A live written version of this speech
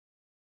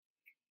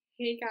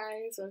Hey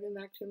guys, welcome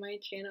back to my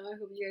channel. I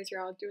hope you guys are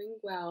all doing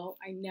well.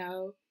 I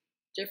know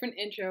different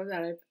intro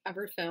that I've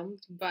ever filmed,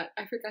 but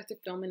I forgot to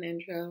film an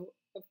intro,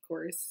 of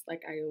course,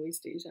 like I always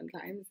do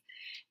sometimes.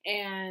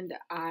 And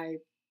I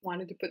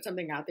wanted to put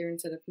something out there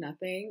instead of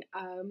nothing.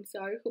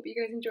 So I hope you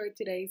guys enjoyed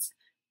today's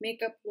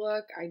makeup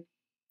look. I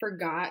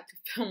forgot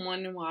to film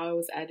one while I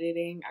was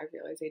editing. I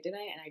realized I didn't,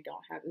 and I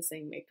don't have the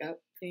same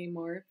makeup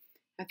anymore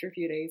after a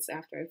few days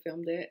after I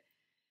filmed it.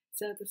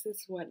 So this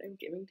is what I'm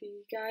giving to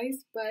you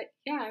guys. But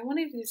yeah, I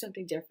wanted to do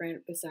something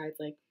different besides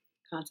like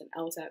constant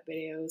LSAT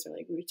videos or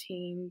like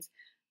routines.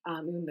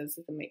 Even though this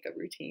is a makeup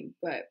routine,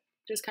 but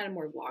just kind of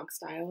more vlog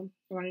style.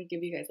 I wanted to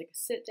give you guys like a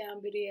sit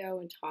down video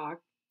and talk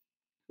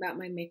about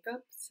my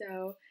makeup.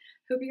 So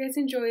hope you guys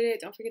enjoyed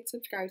it. Don't forget to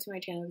subscribe to my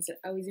channel because it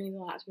always means a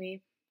lot to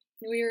me.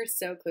 We are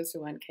so close to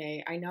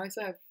 1K. I know I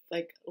still have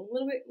like a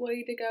little bit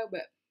way to go,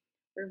 but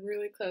we're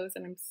really close,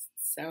 and I'm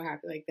so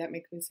happy. Like, that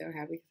makes me so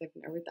happy because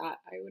I've never thought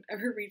I would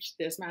ever reach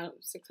this amount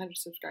of 600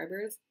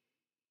 subscribers.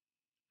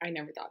 I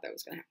never thought that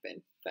was going to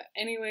happen. But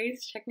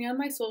anyways, check me on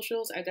my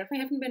socials. I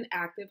definitely haven't been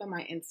active on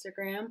my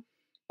Instagram,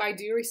 but I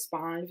do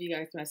respond if you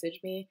guys message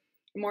me.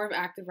 I'm more of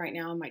active right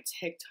now on my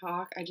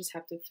TikTok. I just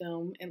have to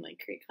film and like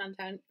create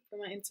content for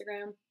my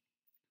Instagram.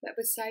 But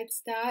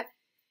besides that,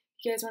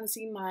 if you guys want to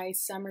see my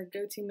summer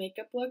go-to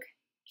makeup look,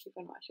 keep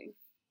on watching.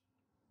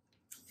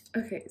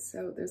 Okay,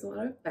 so there's a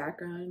lot of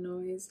background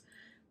noise,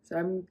 so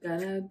I'm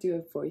gonna do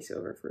a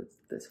voiceover for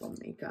this whole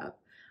makeup.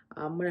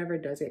 Whenever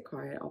it does get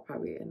quiet, I'll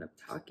probably end up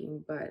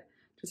talking, but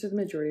just for the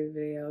majority of the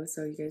video,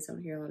 so you guys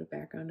don't hear a lot of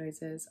background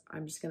noises,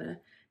 I'm just gonna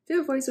do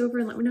a voiceover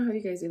and let me know how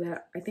you guys do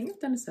that. I think I've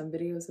done some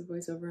videos of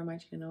voiceover on my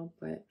channel,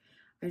 but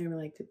I never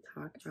like to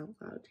talk out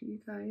loud to you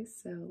guys,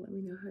 so let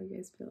me know how you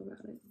guys feel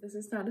about it. This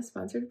is not a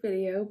sponsored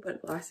video,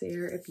 but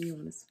Glossier, if you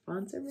want to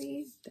sponsor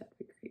me, that'd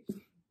be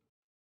great.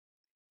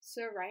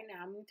 So right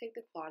now I'm going to take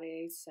the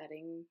Glossier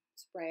setting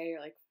spray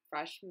or like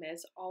fresh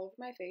mist all over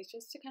my face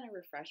just to kind of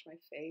refresh my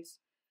face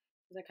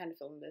because I kind of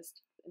feel mist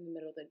in the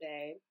middle of the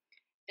day.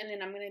 And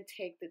then I'm going to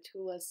take the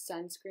Tula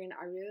sunscreen.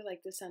 I really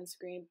like the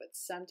sunscreen, but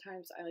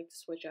sometimes I like to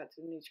switch out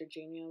to the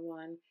Neutrogena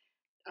one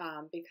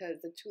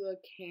because the Tula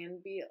can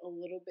be a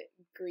little bit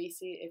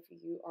greasy if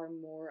you are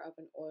more of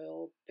an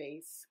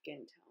oil-based skin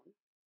tone.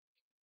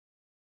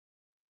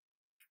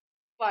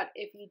 But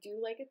if you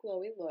do like a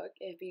glowy look,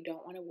 if you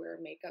don't want to wear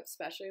makeup,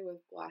 especially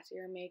with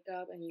glossier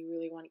makeup, and you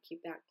really want to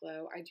keep that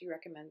glow, I do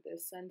recommend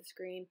this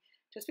sunscreen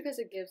just because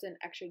it gives an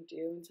extra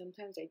dew, and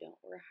sometimes I don't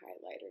wear a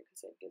highlighter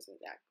because it gives me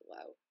that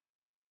glow.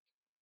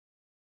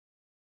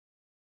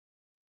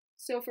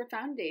 So for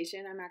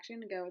foundation, I'm actually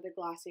going to go with a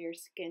glossier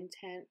skin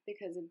tint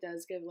because it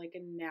does give like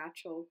a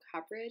natural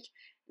coverage.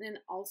 And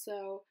then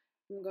also,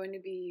 I'm going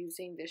to be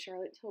using the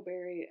Charlotte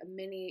Tilbury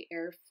Mini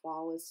Air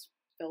Flawless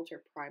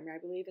Filter Primer, I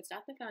believe. It's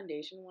not the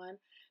foundation one,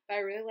 but I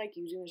really like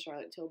using the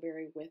Charlotte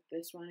Tilbury with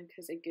this one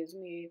because it gives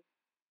me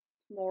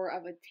more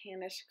of a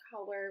tannish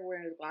color,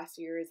 where the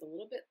Glossier is a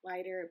little bit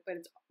lighter, but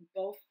it's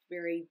both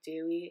very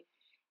dewy.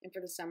 And for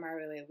the summer, I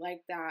really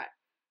like that.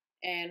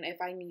 And if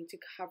I need to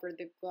cover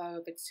the glow,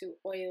 if it's too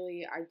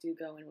oily, I do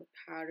go in with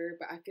powder.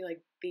 But I feel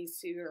like these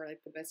two are like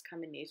the best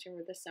combination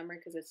for the summer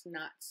because it's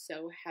not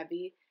so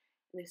heavy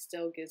and it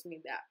still gives me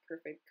that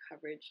perfect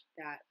coverage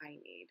that I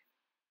need.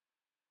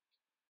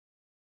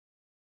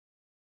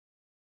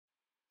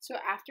 So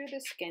after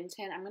the skin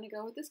tint, I'm going to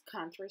go with this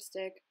contour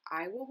stick.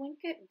 I will link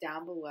it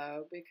down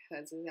below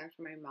because it's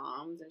actually my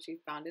mom's and she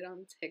found it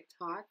on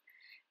TikTok.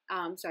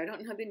 So I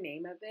don't know the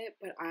name of it,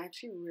 but I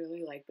actually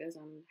really like this.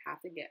 I'm going to have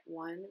to get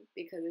one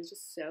because it's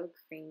just so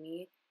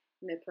creamy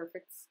and the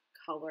perfect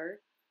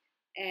color.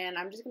 And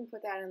I'm just going to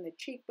put that on the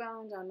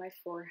cheekbones, on my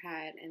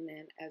forehead, and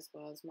then as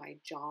well as my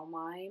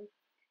jawline.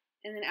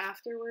 And then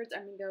afterwards,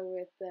 I'm going to go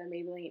with the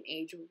Maybelline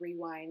Age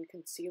Rewind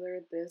Concealer.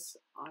 This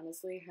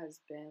honestly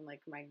has been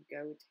like my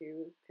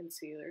go-to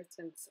concealer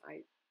since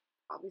I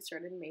probably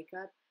started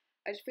makeup.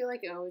 I just feel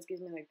like it always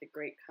gives me like the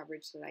great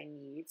coverage that I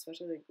need,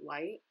 especially like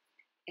light.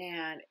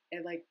 And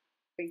it like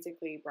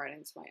basically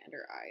brightens my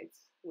under eyes,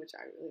 which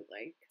I really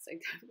like because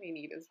I definitely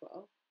need as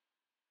well.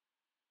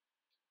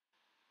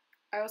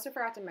 I also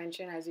forgot to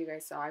mention, as you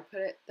guys saw, I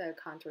put the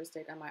contour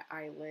stick on my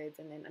eyelids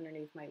and then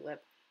underneath my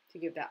lip to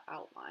give that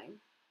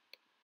outline.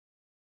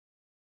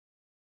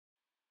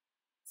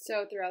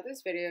 So throughout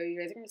this video, you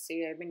guys are going to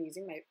see I've been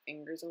using my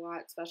fingers a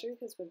lot, especially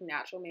because with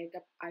natural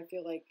makeup, I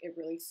feel like it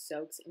really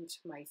soaks into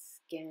my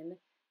skin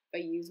if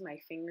I use my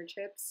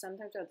fingertips.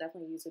 Sometimes I'll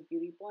definitely use a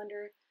beauty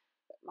blender,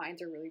 but mine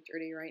are really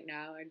dirty right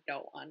now. I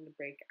don't want them to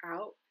break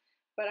out.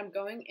 But I'm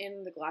going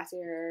in the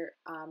Glossier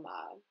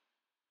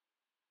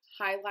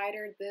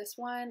highlighter. This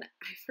one,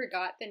 I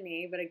forgot the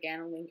name, but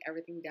again, I'll link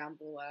everything down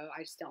below.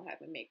 I just don't have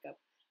my makeup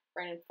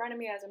right in front of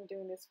me as I'm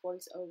doing this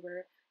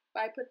voiceover.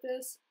 But I put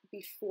this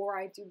before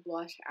I do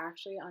blush,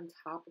 actually on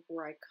top of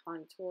where I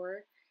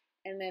contour.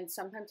 And then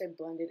sometimes I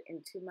blend it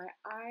into my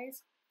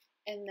eyes.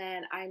 And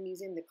then I'm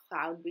using the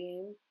Cloud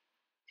Beam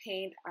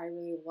paint. I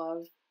really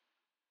love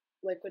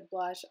liquid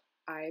blush.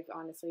 I've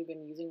honestly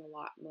been using a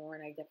lot more,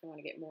 and I definitely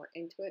want to get more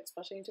into it,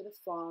 especially into the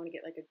fall. I want to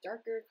get like a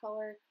darker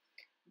color.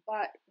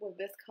 But with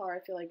this color,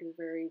 I feel like it's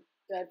very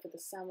good for the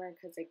summer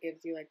because it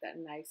gives you like that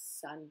nice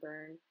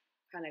sunburn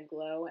kind of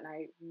glow. And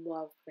I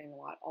love putting a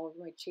lot all over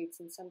my cheeks,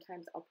 and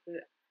sometimes I'll put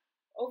it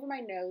over my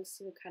nose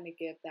to kind of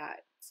give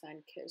that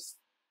sun kissed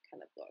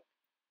kind of look.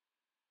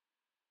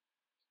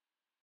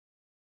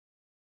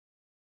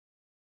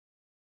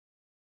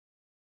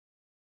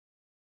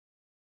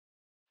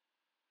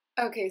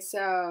 Okay,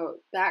 so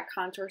that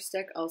contour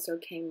stick also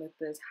came with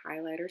this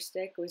highlighter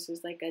stick, which is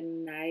like a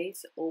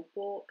nice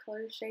opal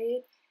color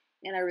shade.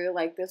 And I really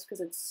like this because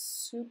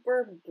it's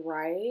super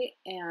bright,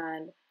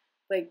 and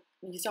like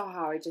you saw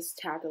how I just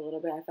tapped a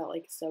little bit. I felt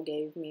like it still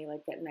gave me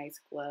like that nice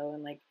glow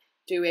and like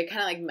dewy. It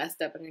kind of like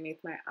messed up underneath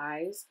my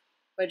eyes,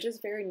 but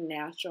just very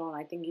natural.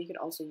 And I think you could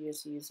also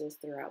use this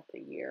throughout the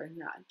year,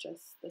 not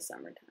just the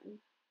summertime.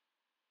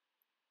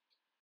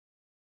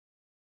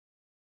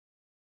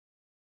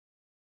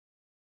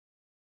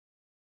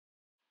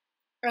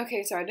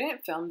 Okay, so I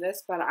didn't film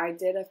this, but I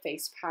did a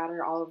face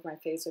powder all over my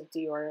face with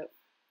Dior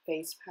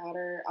face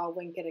powder. I'll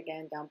link it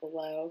again down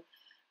below.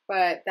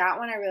 But that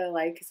one I really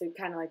like because it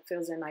kind of like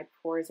fills in my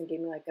pores and gave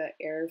me like a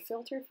air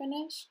filter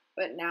finish.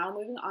 But now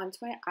moving on to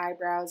my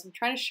eyebrows, I'm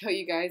trying to show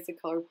you guys the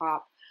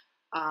ColourPop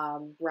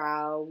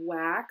brow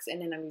wax,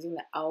 and then I'm using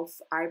the e.l.f.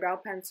 eyebrow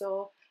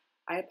pencil.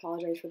 I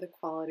apologize for the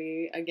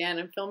quality. Again,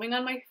 I'm filming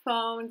on my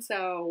phone,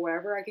 so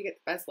wherever I could get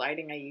the best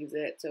lighting, I use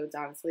it. So it's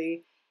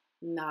obviously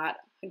not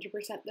 100%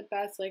 the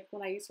best like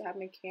when I used to have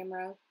my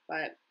camera.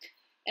 But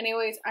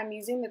anyways, I'm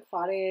using the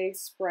Claude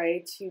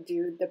spray to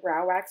do the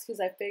brow wax because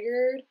I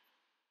figured,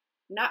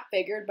 not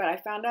figured, but I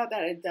found out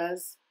that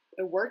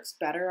it works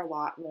better a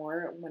lot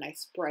more when I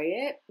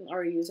spray it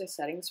or use a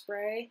setting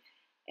spray.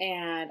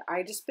 And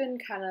I just been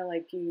kind of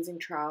like using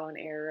trial and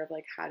error of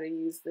like how to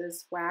use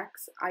this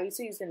wax. I used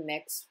to use the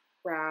NYX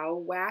brow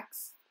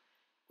wax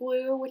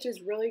glue, which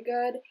is really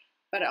good.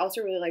 But I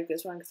also really like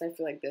this one because I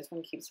feel like this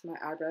one keeps my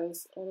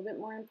eyebrows a little bit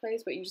more in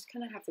place, but you just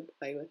kind of have to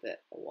play with it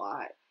a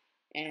lot.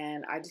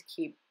 And I just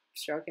keep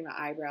stroking my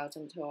eyebrows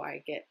until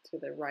I get to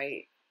the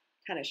right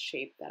kind of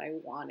shape that I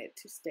want it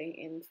to stay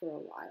in for a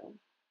while.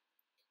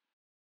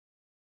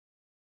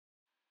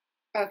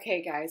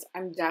 Okay, guys,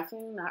 I'm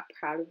definitely not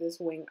proud of this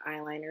wing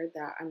eyeliner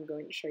that I'm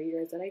going to show you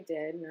guys that I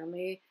did.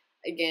 Normally,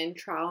 again,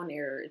 trial and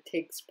error, it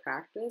takes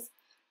practice.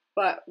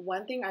 But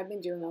one thing I've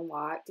been doing a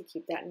lot to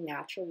keep that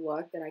natural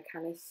look that I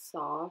kind of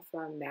saw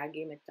from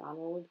Maggie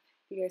McDonald,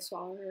 if you guys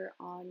saw her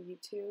on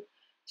YouTube,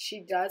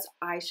 she does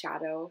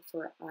eyeshadow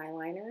for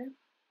eyeliner.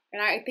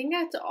 And I think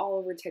that's all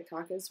over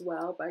TikTok as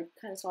well, but I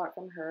kind of saw it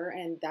from her,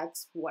 and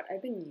that's what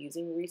I've been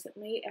using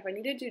recently. If I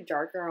need to do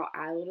darker, I'll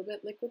add a little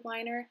bit liquid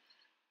liner.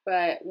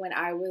 But when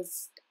I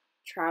was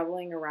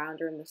traveling around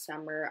during the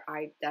summer,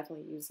 I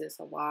definitely use this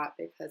a lot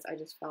because I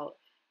just felt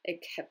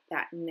it kept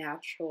that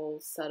natural,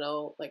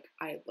 subtle, like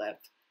eye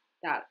lift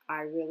that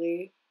I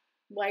really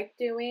like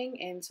doing.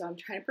 And so I'm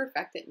trying to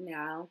perfect it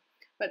now.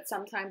 But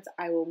sometimes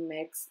I will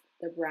mix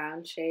the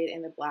brown shade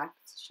and the black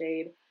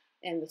shade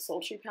and the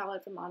Sultry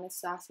palette from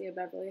Anastasia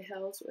Beverly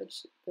Hills,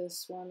 which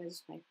this one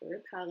is my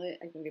favorite palette.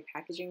 I think the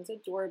packaging is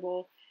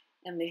adorable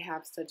and they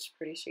have such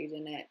pretty shades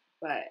in it.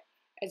 But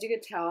as you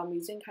could tell, I'm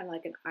using kind of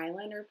like an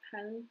eyeliner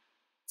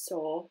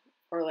pencil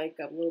or like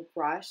a little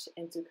brush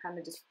and to kind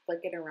of just flick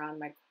it around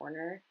my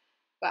corner.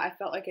 But I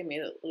felt like I made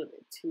it a little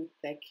bit too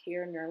thick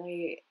here.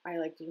 Normally, I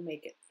like to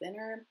make it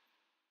thinner.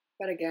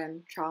 But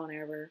again, trial and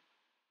error,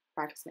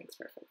 practice makes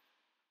perfect.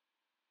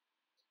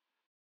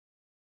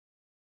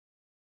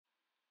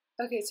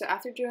 Okay, so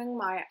after doing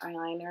my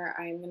eyeliner,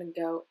 I'm going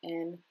to go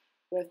in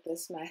with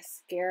this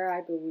mascara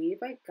I believe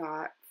I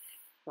got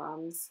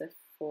from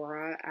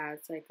Sephora as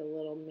like a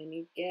little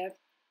mini gift.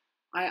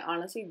 I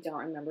honestly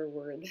don't remember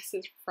where this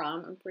is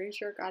from. I'm pretty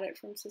sure I got it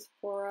from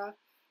Sephora.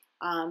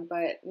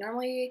 But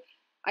normally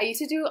I used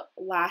to do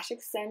lash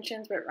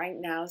extensions, but right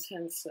now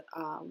since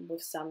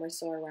with summer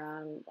still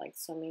around, like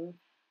swimming,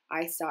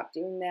 I stopped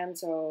doing them.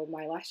 So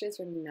my lashes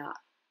are not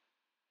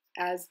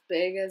as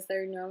big as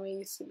they normally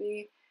used to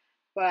be.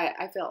 But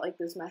I felt like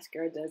this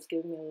mascara does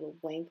give me a little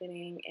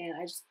lengthening, and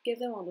I just give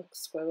them a little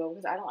squiggle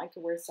because I don't like to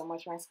wear so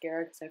much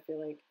mascara because I feel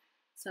like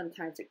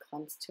sometimes it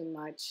clumps too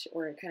much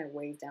or it kind of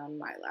weighs down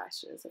my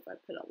lashes if I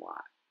put a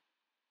lot.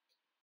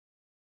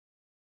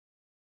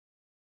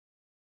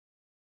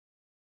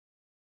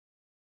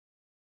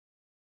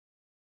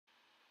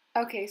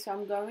 Okay, so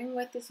I'm going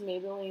with this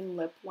Maybelline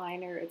lip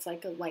liner. It's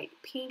like a light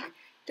pink,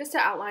 just to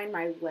outline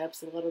my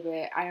lips a little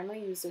bit. I normally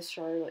use this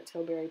Charlotte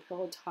Tilbury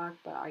Pillow Talk,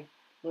 but I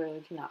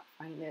literally cannot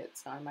find it,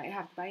 so I might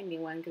have to buy a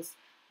new one because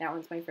that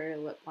one's my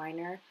favorite lip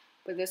liner.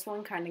 But this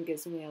one kind of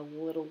gives me a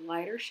little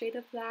lighter shade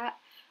of that.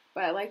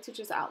 But I like to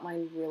just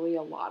outline really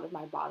a lot of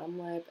my bottom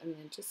lip and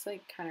then just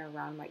like kind of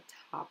around my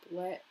top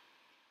lip.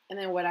 And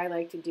then what I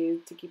like to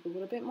do to keep a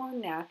little bit more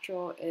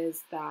natural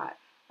is that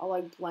I'll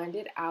like blend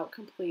it out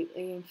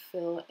completely and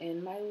fill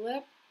in my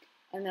lip.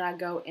 And then I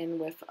go in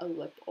with a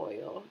lip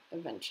oil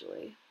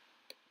eventually.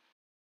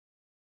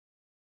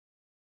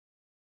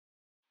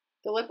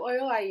 The lip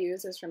oil I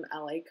use is from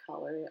LA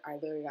Color. I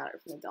literally got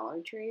it from the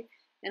Dollar Tree.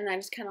 And I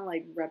just kind of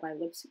like rub my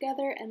lips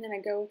together, and then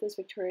I go with this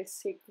Victoria's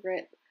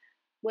Secret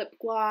lip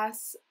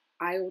gloss.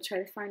 I will try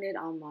to find it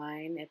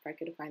online if I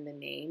could find the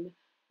name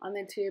on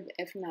the tube.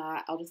 If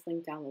not, I'll just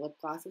link down the lip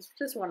gloss. It's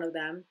just one of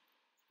them.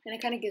 And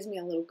it kind of gives me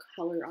a little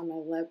color on my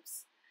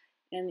lips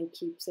and it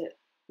keeps it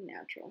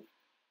natural.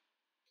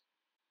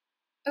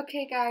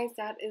 Okay guys,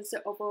 that is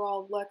the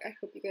overall look. I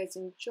hope you guys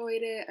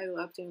enjoyed it. I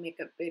love doing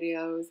makeup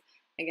videos.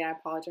 Again, I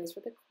apologize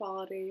for the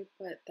quality,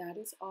 but that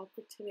is all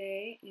for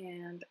today,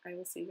 and I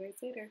will see you guys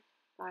later.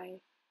 Bye.